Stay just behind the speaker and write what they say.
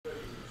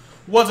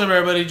What's up,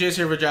 everybody? Jace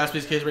here for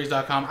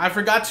JaspysCaseBreaks.com. I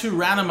forgot to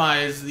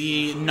randomize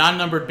the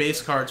non-numbered base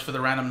cards for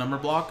the random number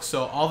block.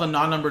 So all the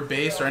non-numbered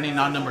base or any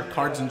non-numbered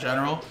cards in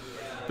general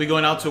will be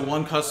going out to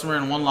one customer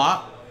in one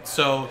lot.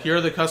 So here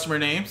are the customer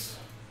names.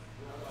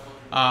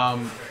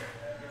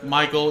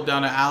 Michael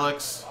down to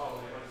Alex.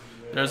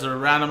 There's a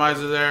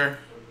randomizer there.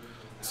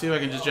 Let's see if I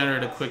can just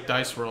generate a quick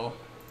dice roll.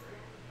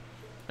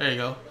 There you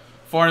go.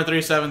 4 and a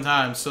 3, 7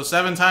 times. So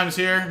 7 times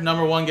here.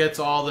 Number 1 gets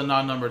all the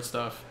non-numbered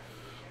stuff.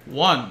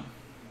 1,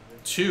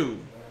 2,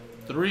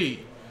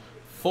 3,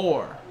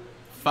 4,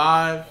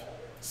 5,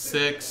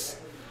 6,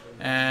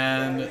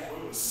 and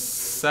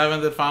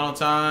 7th and final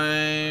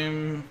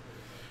time.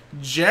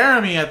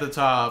 Jeremy at the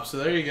top. So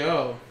there you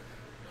go.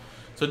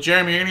 So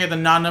Jeremy, you're gonna get the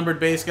non-numbered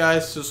base,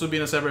 guys. So this will be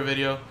in a separate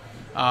video.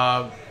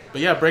 But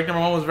yeah, break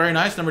number 1 was very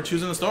nice. Number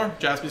 2's in the store.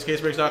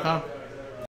 JaspysCaseBreaks.com.